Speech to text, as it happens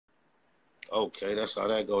Okay, that's how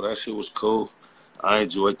that go. That shit was cool. I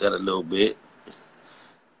enjoyed that a little bit.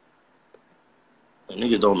 And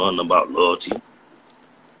niggas don't know nothing about loyalty.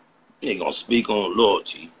 Nigga gonna speak on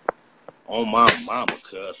loyalty. On my mama,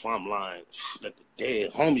 cuz. If I'm lying, let the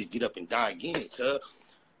dead homies get up and die again, cuz.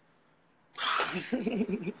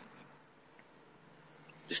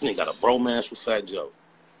 This nigga got a bromance with Fat Joe.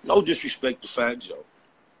 No disrespect to Fat Joe.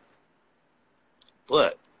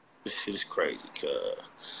 But this shit is crazy, cuz.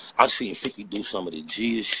 I seen 50 do some of the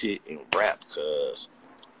G's shit in rap, cuz,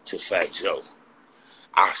 to Fat Joe.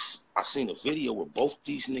 I seen a video where both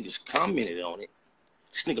these niggas commented on it.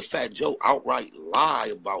 This nigga Fat Joe outright lie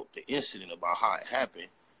about the incident, about how it happened.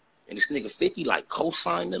 And this nigga 50 like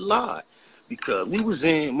co-signed the lie. Because we was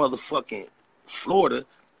in motherfucking Florida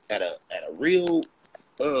at a real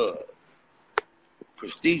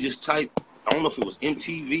prestigious type, I don't know if it was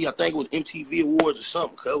MTV, I think it was MTV Awards or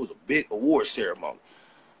something, because it was a big award ceremony.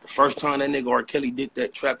 The first time that nigga R. Kelly did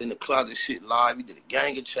that Trapped in the Closet shit live, he did a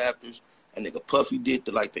gang of chapters. That nigga Puffy did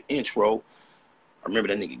the intro. I remember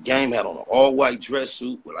that nigga Game had on an all-white dress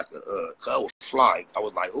suit with like a color fly. I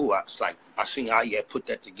was like, oh, I seen how he had put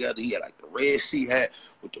that together. He had like the red sea hat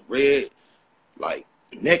with the red like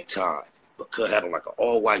necktie, but Cuz had on like an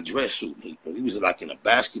all-white dress suit. He was like in a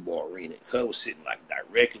basketball arena. Cuz was sitting like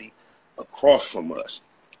directly across from us.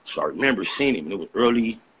 So I remember seeing him, and it was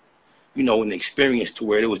early, in the experience to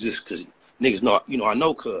where it was just because niggas know, I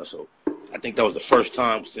know Cuz, so I think that was the first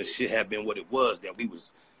time since shit had been what it was that we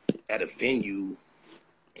was at a venue.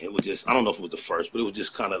 It was just, I don't know if it was the first, but it was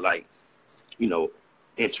just kind of like,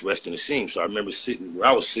 interesting to see him. So I remember sitting where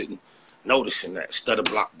I was sitting, noticing that Stutter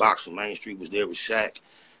Box from Main Street was there with Shaq.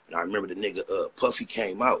 And I remember the nigga Puffy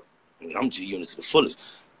came out. I'm G-Unit to the fullest.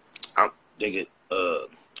 I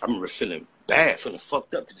remember feeling bad, feeling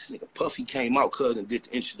fucked up because this nigga Puffy came out, Cuz, and did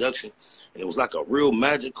the introduction. And it was like a real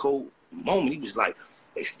magical moment. He was like,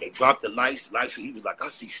 they dropped the lights. He was like, I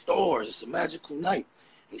see stars. It's a magical night.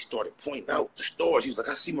 He started pointing out the stars. He was like,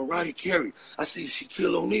 I see Mariah Carey. I see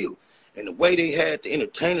Shaquille O'Neal. And the way they had the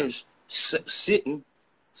entertainers sitting,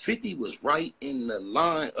 50 was right in the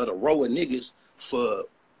line of the row of niggas for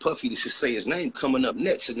Puffy to say his name coming up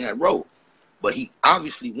next in that row. But he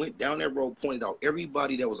obviously went down that road, pointed out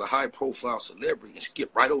everybody that was a high-profile celebrity and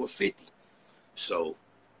skipped right over 50. So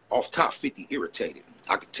off top, 50 irritated.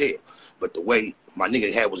 I could tell. But the way my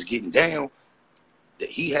nigga was getting down, that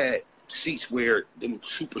he had seats where them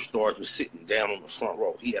superstars were sitting down on the front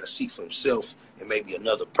row. He had a seat for himself and maybe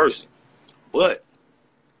another person. But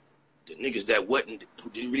the niggas who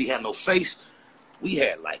didn't really have no face, we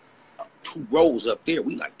had like 2 rows up there.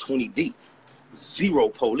 We like 20 deep. 0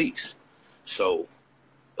 police. So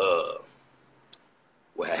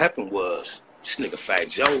what happened was this nigga Fat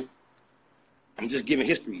Joe, I'm just giving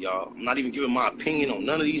history, y'all. I'm not even giving my opinion on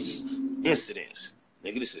none of these incidents.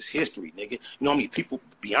 Nigga, this is history, nigga. You know how many people,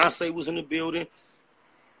 Beyonce was in the building.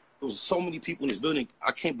 There was so many people in this building.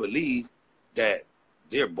 I can't believe that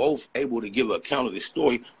they're both able to give an account of this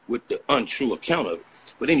story with the untrue account of it.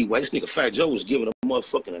 But anyway, this nigga Fat Joe was giving a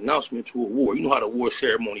motherfucking announcement to a award. You know how the award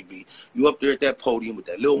ceremony be. You up there at that podium with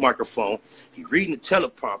that little microphone. He reading the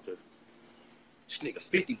teleprompter. This nigga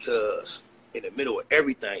 50, cuz, in the middle of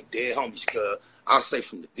everything, dead homies, cuz. I'll say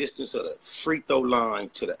from the distance of the free throw line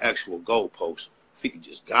to the actual goal post, 50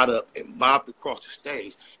 just got up and mobbed across the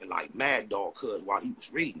stage and like mad dog, cuz, while he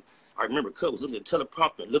was reading. I remember cuz was looking at the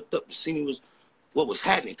teleprompter and looked up to see what was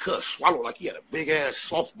happening. Cuz swallowed like he had a big ass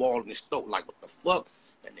softball in his throat. Like, what the fuck?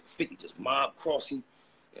 That nigga 50 just mobbed crossing.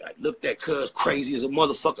 And I looked at cuz crazy as a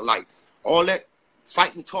motherfucker. Like, all that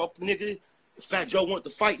fighting talk, nigga. If Fat Joe wanted to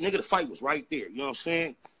fight, nigga, the fight was right there. You know what I'm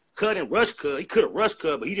saying? Cuz didn't rush cuz. He could have rushed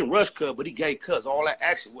cuz, but he didn't rush cuz. But he gave cuz all that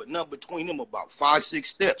action with nothing between them about 5-6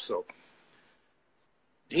 steps. So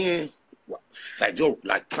then Fat Joe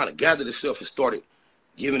like kind of gathered himself and started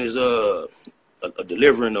giving his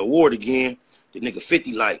delivering the award again. The nigga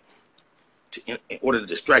 50 like in order to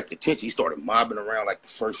distract attention, he started mobbing around like the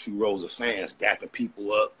first few rows of fans, dapping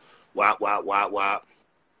people up, wop.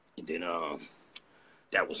 And then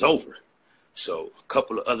that was over. So a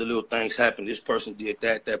couple of other little things happened. This person did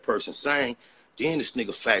that person sang. Then this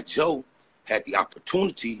nigga Fat Joe had the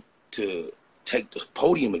opportunity to take the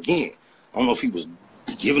podium again. I don't know if he was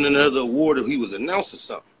giving another award or he was announcing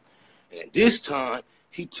something. And this time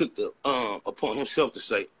he took the upon himself to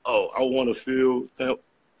say, oh, I want to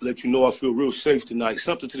let you know I feel real safe tonight,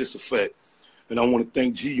 something to this effect. And I want to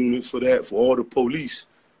thank G-Unit for that, for all the police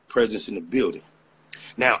presence in the building.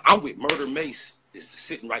 Now, I'm with Murder Mace, is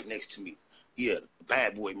sitting right next to me. Yeah,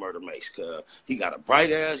 bad boy Murder Mace, cuz he got a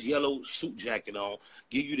bright-ass yellow suit jacket on,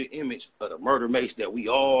 give you the image of the Murder Mace that we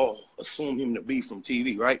all assume him to be from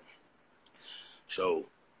TV, right? So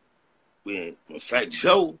when Fat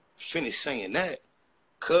Joe finished saying that,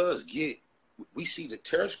 we see the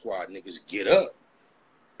terror squad niggas get up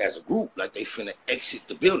as a group, like they finna exit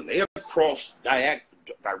the building. They cross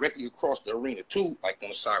directly across the arena too, like on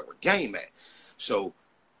the side where game at. So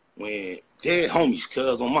when dead homies,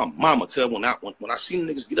 cuz on my mama, cuz when I seen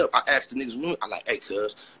the niggas get up, I asked the niggas, I like, hey,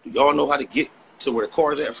 cuz, do y'all know how to get to where the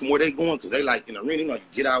cars at from where they going? Cause they like in the arena, you know, you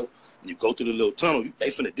get out and you go through the little tunnel, they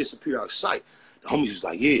finna disappear out of sight. The homies was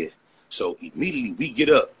like, yeah. So immediately we get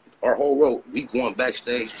up, our whole road, we going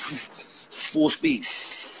backstage, full speed,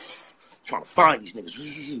 trying to find these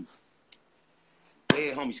niggas.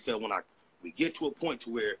 Dead homies, cuz when we get to a point to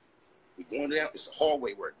where we going down, it's a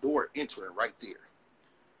hallway where a door entering right there.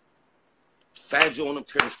 Fat Joe and them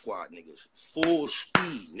terror squad niggas, full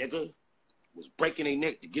speed, nigga, was breaking their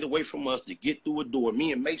neck to get away from us, to get through a door.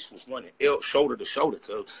 Me and Mace was running shoulder to shoulder,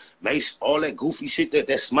 cuz Mace, all that goofy shit,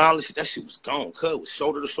 that smiling shit, that shit was gone, cuz was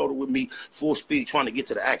shoulder to shoulder with me, full speed, trying to get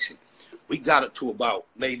to the action. We got it to about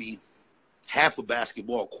maybe half a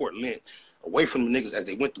basketball court length away from the niggas as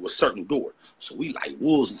they went through a certain door. So we like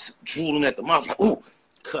wolves and drooling at the mouth, like, ooh,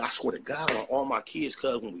 cuz I swear to God on all my kids,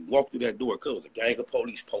 cuz when we walked through that door, cuz was a gang of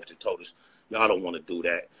police posted, told us, y'all don't want to do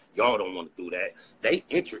that. Y'all don't want to do that. They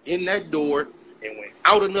entered in that door and went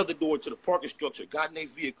out another door to the parking structure, got in their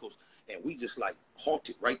vehicles, and we just like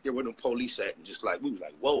halted right there where them police at, and just like, we was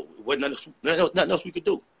like, whoa, it wasn't nothing else we could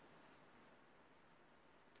do.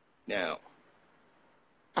 Now,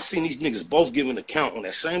 I seen these niggas both give an account on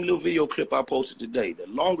that same little video clip I posted today, the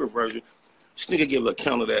longer version. This nigga give an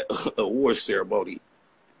account of that award ceremony.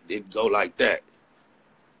 It go like that.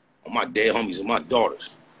 On my dead homies and my daughters.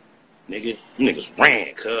 Nigga, niggas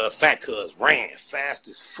ran, cuz. Fat cuz ran fast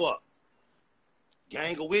as fuck.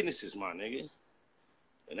 Gang of witnesses, my nigga.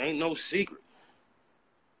 It ain't no secret.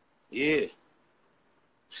 Yeah.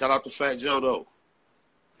 Shout out to Fat Joe, though.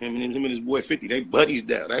 Him and his boy 50, they buddies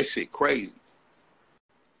down. That shit crazy.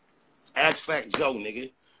 Ask Fat Joe,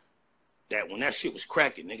 nigga, that when that shit was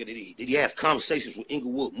cracking, nigga, did he have conversations with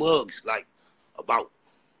Inglewood Muggs, like, about,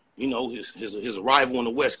 you know, his arrival on the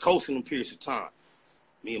West Coast in them periods of time?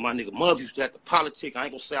 Me and my nigga Muggs used to have to politic. I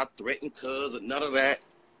ain't gonna say I threatened cuz or none of that.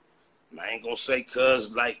 And I ain't gonna say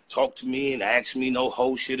cuz like talk to me and ask me no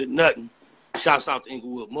whole shit or nothing. Shouts out to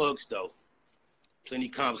Inglewood Muggs though. Plenty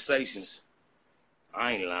conversations.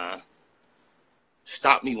 I ain't lying.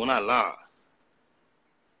 Stop me when I lie.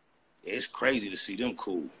 Yeah, it's crazy to see them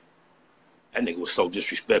cool. That nigga was so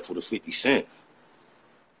disrespectful to 50 Cent.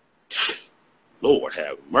 Lord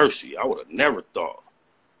have mercy. I would have never thought.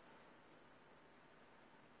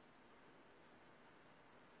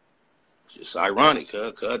 Just ironic,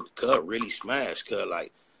 cuz really smashed, cuz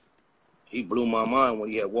like he blew my mind when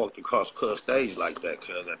he had walked across cuz stage like that,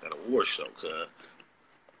 cuz at that award show, cuz.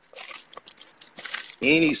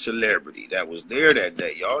 Any celebrity that was there that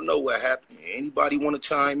day, y'all know what happened. Anybody want to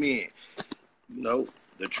chime in? You know,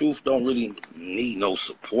 the truth don't really need no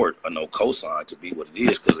support or no cosign to be what it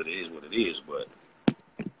is, because it is what it is. But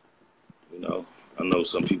you know, I know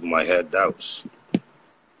some people might have doubts.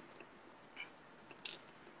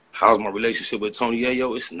 How's my relationship with Tony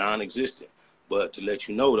Yayo? It's non-existent. But to let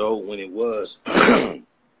you know, though, when it was,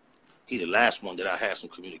 he the last one that I had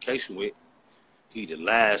some communication with. He the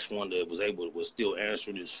last one that was still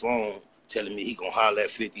answering his phone, telling me he gonna holler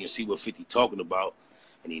at 50 and see what 50 talking about.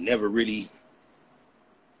 And he never really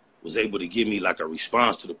was able to give me like a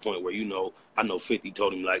response to the point where, you know, I know 50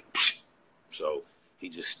 told him like, psh. So he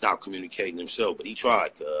just stopped communicating himself. But he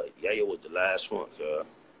tried, Yayo was the last one,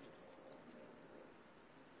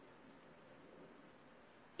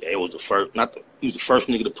 Yeah, it was the first, he was the first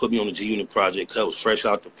nigga to put me on the G Unit project. Cuz was fresh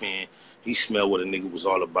out the pen. He smelled what a nigga was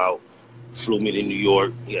all about. Flew me to New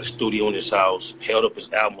York. He had a studio in his house. Held up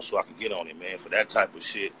his album so I could get on it, man. For that type of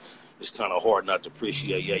shit, it's kind of hard not to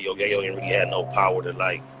appreciate Yayo. Yayo ain't really had no power to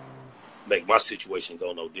like make my situation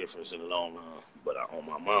go no difference in the long run. But on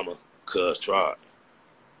my mama, cuz tried.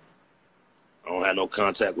 I don't have no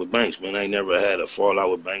contact with Banks, man. I ain't never had a fallout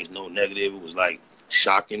with Banks, no negative. It was like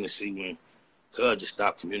shocking to see when Cuz just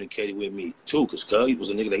stopped communicating with me too, because Cuz was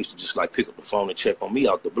a nigga that used to just like pick up the phone and check on me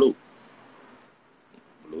out the blue.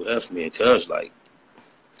 Blue F me and Cuz like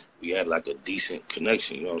we had like a decent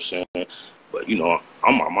connection, you know what I'm saying? But you know,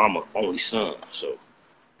 I'm my mama's only son, so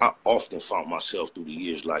I often found myself through the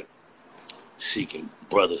years like seeking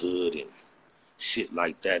brotherhood and shit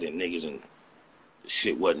like that in niggas, and the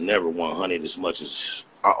shit wasn't never 100 as much as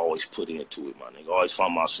I always put into it, my nigga. I always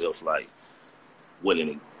found myself like willing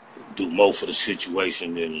to do more for the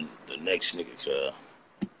situation than the next nigga, cuz.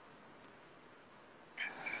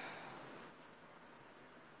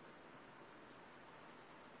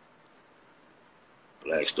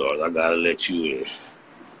 Black Stars, I gotta let you in.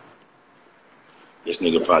 This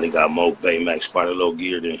nigga probably got more Baymax Spider-Low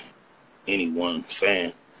gear than any one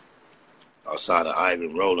fan outside of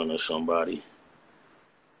Ivan Rowland or somebody.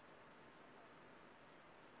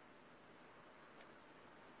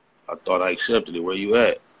 I thought I accepted it. Where you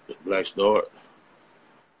at, Black Star?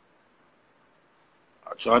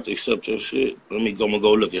 I tried to accept your shit. I'm gonna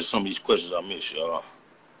go look at some of these questions I missed, y'all.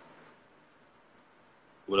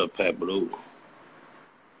 What up, Pat Blue?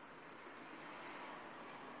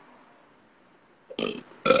 I'm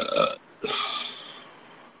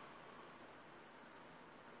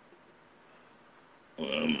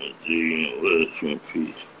gonna do, what is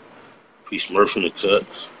Peace? Peace Murph in the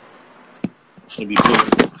cut. Should be blue in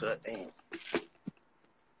the cut. Damn.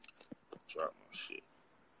 Drop my shit.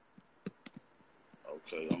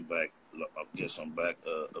 Okay, I'm back. I guess I'm back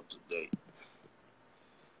up to date.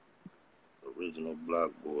 Original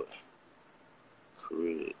Block Boy.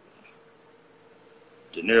 Career.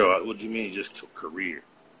 De Niro, what do you mean just career?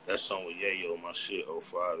 That song with Yayo, my shit,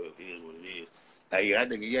 05, it is what it is. Hey, I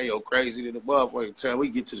think Yayo crazy than the motherfucker. Time we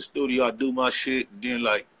get to the studio, I do my shit, and then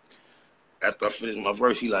like, after I finish my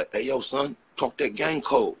verse, he like, hey, yo, son, talk that gang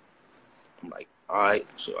code. I'm like, all right.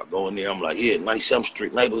 So I go in there, I'm like, yeah, 97th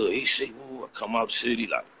Street neighborhood, he see, I come out the city,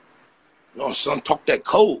 like, no, son, talk that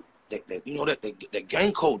code. That you know, that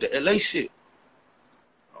gang code, the LA shit.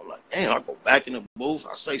 I'm like, damn, I go back in the booth,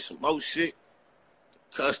 I say some more shit.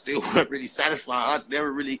 Cuz still wasn't really satisfied. I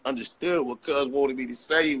never really understood what Cuz wanted me to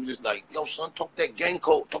say. He was just like, yo, son, talk that gang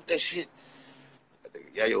code, talk that shit. I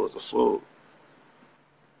think Yayo was a fool.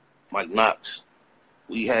 Mike Knox.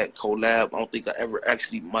 We had collab. I don't think I ever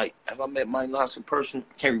actually have I met Mike Knox in person?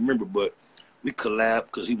 I can't remember, but we collabed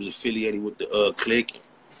because he was affiliated with the Click and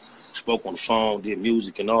spoke on the phone, did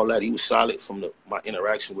music and all that. He was solid from my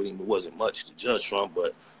interaction with him. It wasn't much to judge from,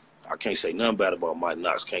 but I can't say nothing bad about Mike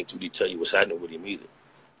Knox. Can't really tell you what's happening with him either.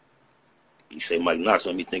 You say Mike Knox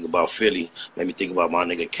made me think about Philly, made me think about my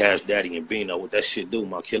nigga Cash Daddy and Bino. What that shit do,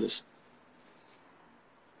 my killers?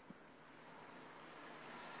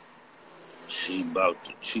 She about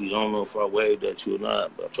to cheat. I don't know if I waved at you or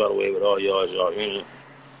not, but I try to wave at all y'all as y'all in it.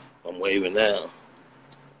 I'm waving now.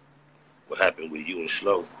 What happened with you and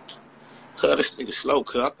Slow? Cuz this nigga Slow,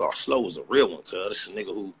 cuz I thought Slow was a real one, cuz this is a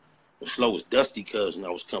nigga who, when Slow was dusty, cuz, and I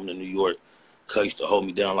was coming to New York, cuz used to hold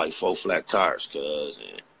me down like 4 flat tires, cuz,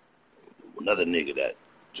 and another nigga that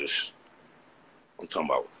just, I'm talking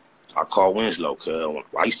about, I call Winslow, cuz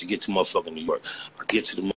I used to get to motherfucking New York. I get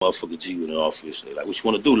to the motherfucking G in the office, and they like, what you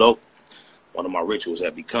want to do, Lo? One of my rituals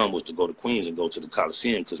had become was to go to Queens and go to the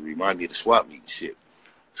Coliseum because it reminded me of the swap meet and shit.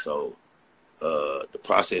 So the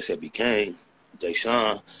process had became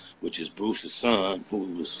Deshaun, which is Bruce's son, who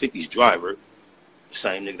was 50's driver, the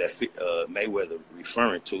same nigga that Mayweather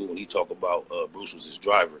referring to when he talk about Bruce was his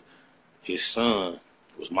driver. His son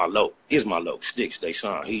was is my low, Sticks,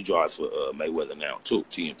 Deshaun. He drives for Mayweather now too,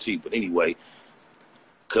 TMT. But anyway,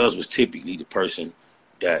 Cuz was typically the person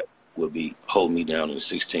that would be holding me down in a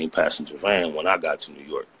 16-passenger van when I got to New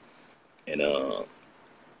York. And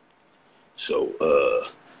so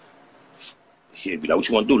he'd be like, what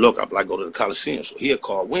you want to do? Look, I'd like, go to the Coliseum. So he'd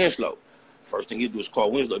call Winslow. First thing he'd do is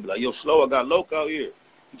call Winslow. He'd be like, yo, Slow, I got Loke out here.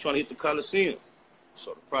 He trying to hit the Coliseum.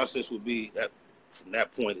 So the process would be that from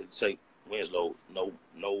that point, it'd take Winslow no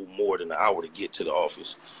more than an hour to get to the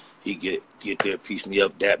office. He'd get there, piece me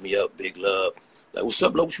up, dap me up, big love. Like, what's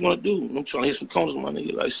up, Loke? What you want to do? I'm trying to hit some corners, my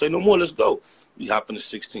nigga. Like, say no more, let's go. We hop in the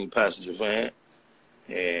 16-passenger van,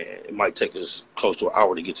 and it might take us close to an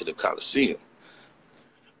hour to get to the Coliseum.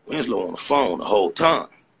 Winslow on the phone the whole time.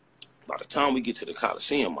 By the time we get to the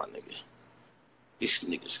Coliseum, my nigga,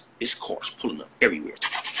 this cars pulling up everywhere.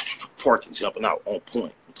 Parking, jumping out on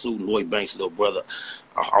point, including Lloyd Banks' little brother.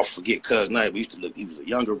 I'll forget Cuz' name. We used to look, he was a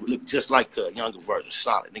younger, look just like a younger version,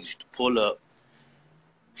 solid. Niggas used to pull up,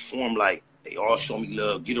 form like, they all show me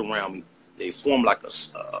love, get around me. They form like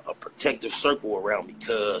a protective circle around me,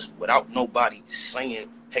 cuz without nobody saying,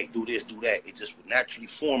 hey, do this, do that, it just would naturally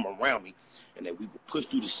form around me. And then we would push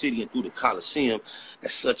through the city and through the Coliseum at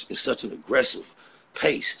such an aggressive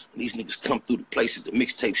pace. And these niggas come through the places, the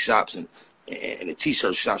mixtape shops and the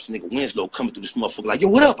t-shirt shops. Nigga Winslow coming through this motherfucker like, yo,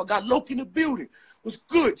 what up? I got Loke in the building. What's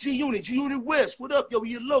good? G-Unit West. What up, yo?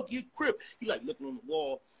 You Loke, you Crip. He like looking on the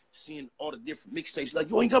wall, seeing all the different mixtapes. Like,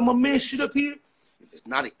 yo, ain't got my man shit up here? If it's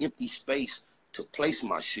not an empty space to place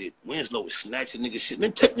my shit, Winslow is snatching nigga shit.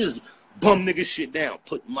 Man, take this bum nigga shit down.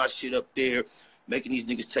 Putting my shit up there, making these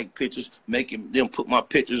niggas take pictures, making them put my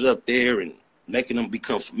pictures up there and making them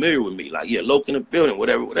become familiar with me. Like, yeah, Loke in the building,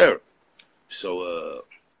 whatever. So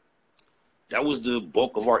that was the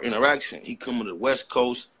bulk of our interaction. He coming to the West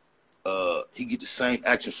Coast. he get the same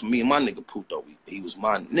action from me and my nigga Puto. He was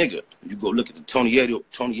my nigga. You go look at the Tony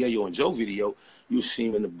Yayo and Joe video, you see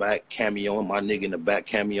him in the back cameoing, my nigga in the back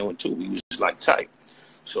cameoing too. We was like tight.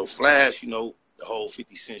 So Flash, you know, the whole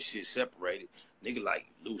 50 Cent shit separated. Nigga like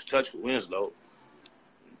lose touch with Winslow.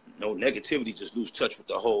 No negativity, just lose touch with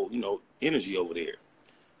the whole, you know, energy over there.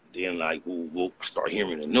 Then like we'll start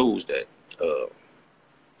hearing the news that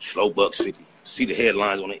Slowbucks 50. See the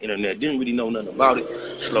headlines on the internet. Didn't really know nothing about it.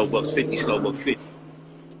 Slowbucks 50, Slowbuck 50.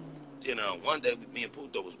 Then one day me and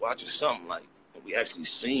Puto was watching something like, and we actually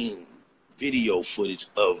seen video footage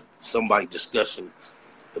of somebody discussing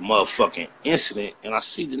the motherfucking incident. And I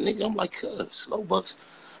see the nigga, I'm like, cuz, Slowbucks.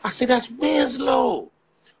 I said, that's Winslow.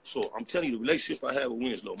 So I'm telling you, the relationship I have with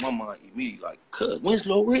Winslow, my mind immediately like, cuz,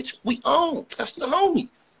 Winslow Rich, we own. That's the homie.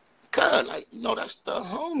 Cuz, like, you know, that's the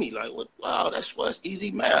homie. Like, what? Wow, that's what's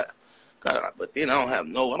easy math. God, but then I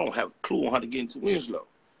don't have a clue on how to get into Winslow.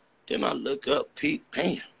 Then I look up, Pete,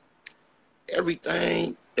 bam.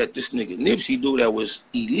 Everything that this nigga Nipsey do that was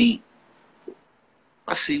elite,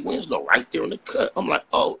 I see Winslow right there in the cut. I'm like,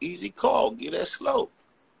 oh, easy call, get that slow.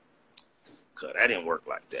 Cuz that didn't work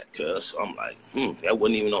like that, cuz. So I'm like, that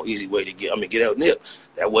wasn't even no easy way to get out Nip.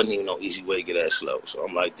 That wasn't even no easy way to get that slow. So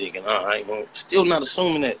I'm like thinking, I ain't gonna, still not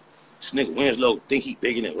assuming that this nigga Winslow think he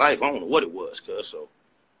bigger than life. I don't know what it was, cuz. So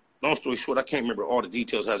long story short, I can't remember all the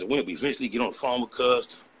details as it went. We eventually get on the phone with cuz.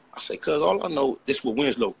 I say, cuz, all I know, this is what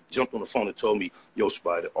Winslow jumped on the phone and told me, yo,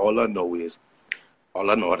 Spider, all I know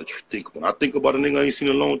how to think. When I think about a nigga I ain't seen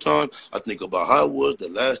in a long time, I think about how it was the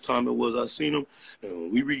last time it was I seen him. And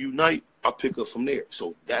when we reunite, I pick up from there.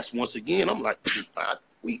 So that's once again, I'm like,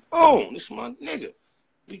 we own. This is my nigga.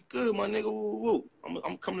 We good, my nigga. Woo, woo.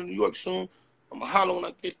 I'm coming to New York soon. I'm going to holler when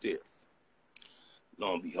I get there.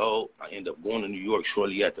 Lo and behold, I end up going to New York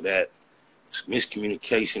shortly after that. It's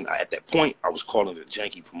miscommunication. At that point, I was calling it a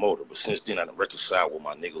janky promoter, but since then I done reconciled with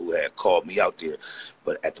my nigga who had called me out there.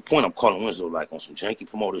 But at the point, I'm calling Winslow like on some janky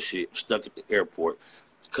promoter shit. I'm stuck at the airport.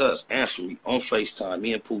 Cuz answer me on FaceTime,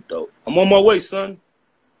 me and Puto. I'm on my way, son.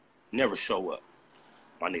 Never show up.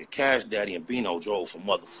 My nigga Cash Daddy and Bino drove from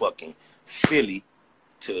motherfucking Philly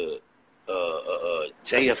to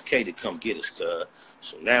JFK to come get us, cuz.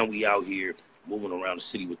 So now we out here moving around the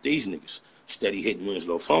city with these niggas. Steady hitting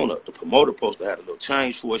Winslow phone up. The promoter supposed to have a little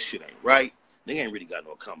change for us. Shit ain't right. Nigga ain't really got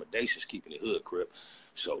no accommodations keeping it hood crib.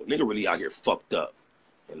 So nigga really out here fucked up.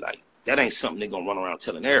 And like, that ain't something they gonna run around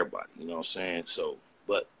telling everybody. You know what I'm saying? So,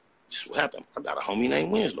 but this is what happened. I got a homie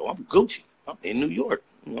named Winslow. I'm Gucci. I'm in New York.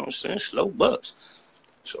 You know what I'm saying? Slowbucks.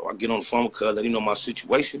 So I get on the phone with cuz, let him know my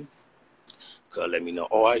situation. Cuz let me know,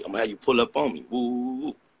 all right, I'm gonna have you pull up on me.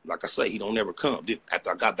 Woo. Like I say, he don't never come.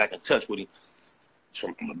 After I got back in touch with him, so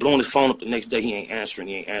I'm blowing his phone up the next day. He ain't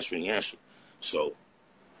answering. So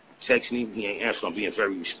texting him, he ain't answering. I'm being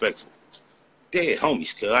very respectful. Dead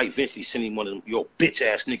homies, cuz I eventually send him one of them, yo, bitch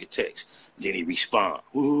ass nigga texts. Then he respond.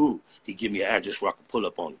 Woo. He give me an address where I can pull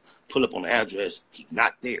up on him. Pull up on the address. He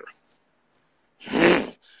not there.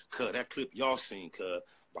 Cuz that clip y'all seen, cuz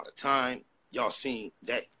by the time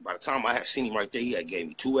I had seen him right there, he had gave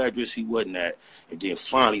me two addresses he wasn't at. And then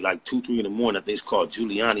finally, like 2, 3 in the morning, I think it's called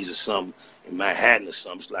Giuliani's or something in Manhattan or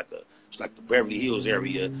something. It's like the Beverly Hills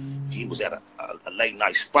area. He was at a late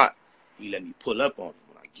night spot. He let me pull up on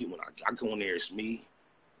him. When I go in there, it's me.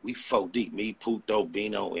 We 4 deep. Me, Puto,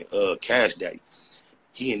 Bino, and Cash Daddy.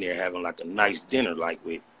 He in there having like a nice dinner, like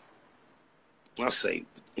with, I say,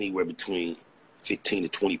 anywhere between 15 to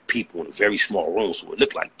 20 people in a very small room. So it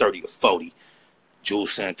looked like 30 or 40.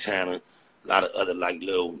 Jules Santana, a lot of other like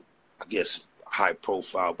little, I guess, high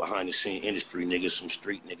profile behind the scene industry niggas, some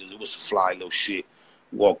street niggas. It was some fly little shit.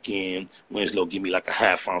 Walk in, Winslow give me like a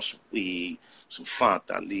half ounce of weed, some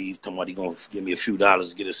Fanta, I leave, talking about he gonna give me a few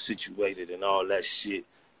dollars to get us situated and all that shit.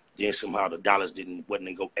 Then somehow the dollars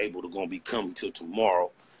wasn't able to gonna be coming till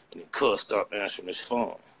tomorrow. And then cuz stopped answering his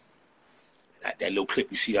phone. That little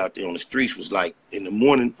clip you see out there on the streets was like, in the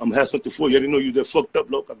morning, I'm gonna have something for you. I didn't know you that fucked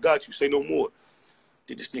up, look. I got you. Say no more.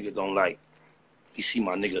 Did this nigga gonna like, he see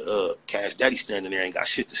my nigga Cash Daddy standing there, ain't got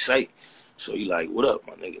shit to say. So he like, what up,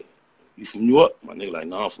 my nigga? You from New York? My nigga like,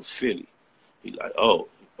 nah, I'm from Philly. He like, oh,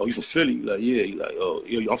 you from Philly? He like, yeah. He like, oh,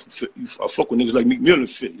 yeah, I'm from Philly. I fuck with niggas like Meek Mill in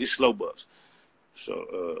Philly. This Slowbucks.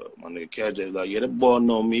 So my nigga Cash Daddy like, yeah, that boy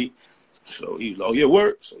know me. So he was like, oh yeah,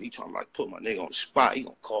 word. So he trying to like put my nigga on the spot. He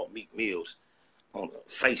gonna call Meek Mills on a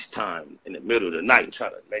FaceTime in the middle of the night and try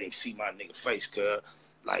to let him see my nigga face, cuz.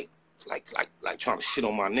 Like trying to shit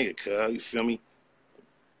on my nigga, cuz. You feel me?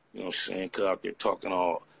 You know what I'm saying? Cuz out there talking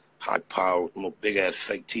all high power, with no big ass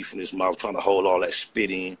fake teeth in his mouth, trying to hold all that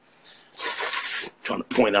spit in. trying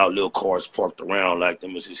to point out little cars parked around like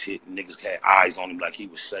them was just hitting. Niggas had eyes on him like he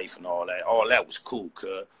was safe and all that. All that was cool,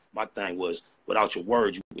 cuz. My thing was, without your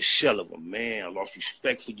words, you was a shell of a man. I lost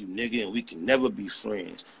respect for you, nigga, and we can never be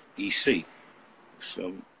friends. EC. You feel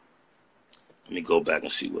me? Let me go back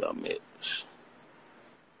and see what I met. This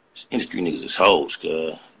industry niggas is hoes,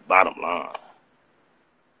 cuz. Bottom line.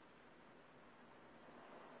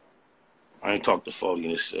 I ain't talked to 40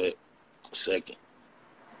 in a second.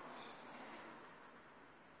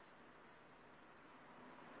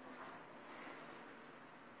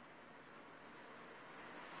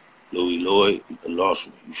 Louis Lloyd, you lost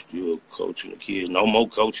me. You still coaching the kids. No more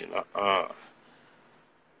coaching. Yeah,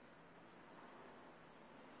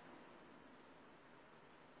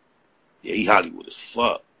 he Hollywood as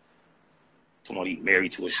fuck. Somebody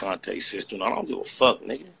married to Ashante's sister. And I don't give a fuck,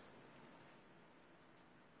 nigga.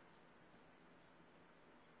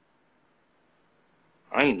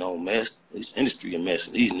 I ain't no mess. This industry a mess,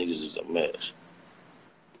 and these niggas is a mess.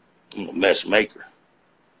 I'm a mess maker.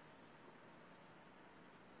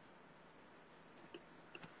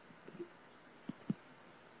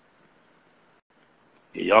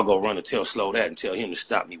 Yeah, y'all go run and tell Slow that and tell him to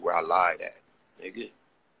stop me where I lied at, nigga.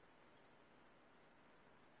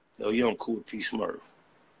 Hell yeah, I'm cool with P. Smurf.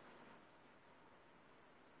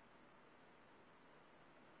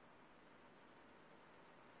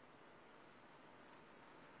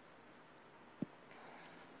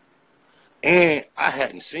 And I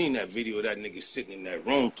hadn't seen that video of that nigga sitting in that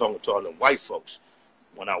room talking to all them white folks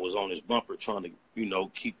when I was on his bumper trying to,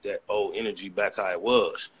 keep that old energy back how it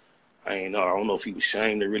was. I don't know if he was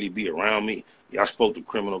ashamed to really be around me. Yeah, I spoke to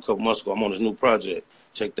Criminal a couple months ago. I'm on his new project.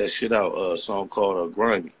 Check that shit out. A song called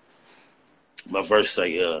Grimy. My verse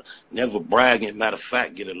say, never bragging, matter of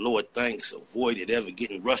fact, get a Lord thanks, avoid it ever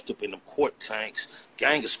getting rushed up in them court tanks,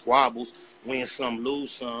 gang of squabbles, win some,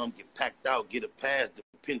 lose some, get packed out, get a pass,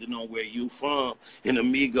 depending on where you from, and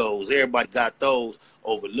amigos, everybody got those,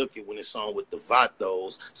 overlook it when it's on with the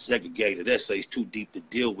vatos, segregated essays too deep to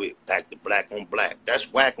deal with, back to black on black,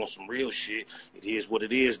 that's whack on some real shit, it is what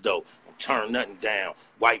it is though, don't turn nothing down,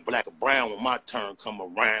 white, black, or brown when my turn come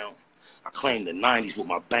around. I claimed the 90s with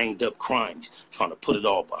my banged up crimes, trying to put it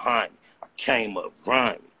all behind me. I came up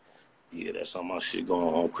grimy. Yeah, that's how my shit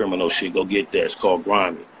going on. Criminal shit, go get that. It's called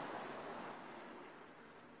Grimy.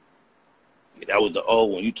 Yeah, that was the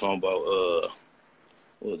old one. You talking about,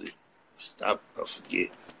 what was it? Stop, I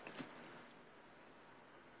forget.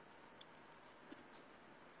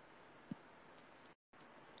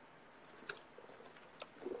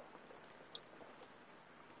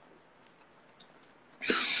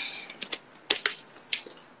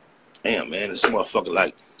 Damn, man, this motherfucker,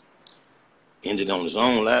 like, ended on his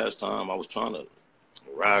own last time. I was trying to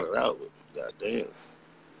ride it out, but goddamn.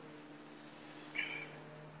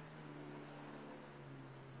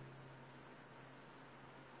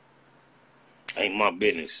 Ain't my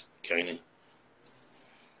business, Kanan.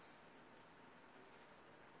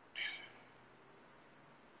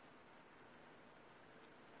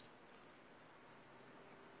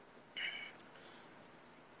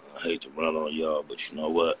 I hate to run on y'all, but you know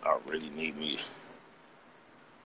what? I really need me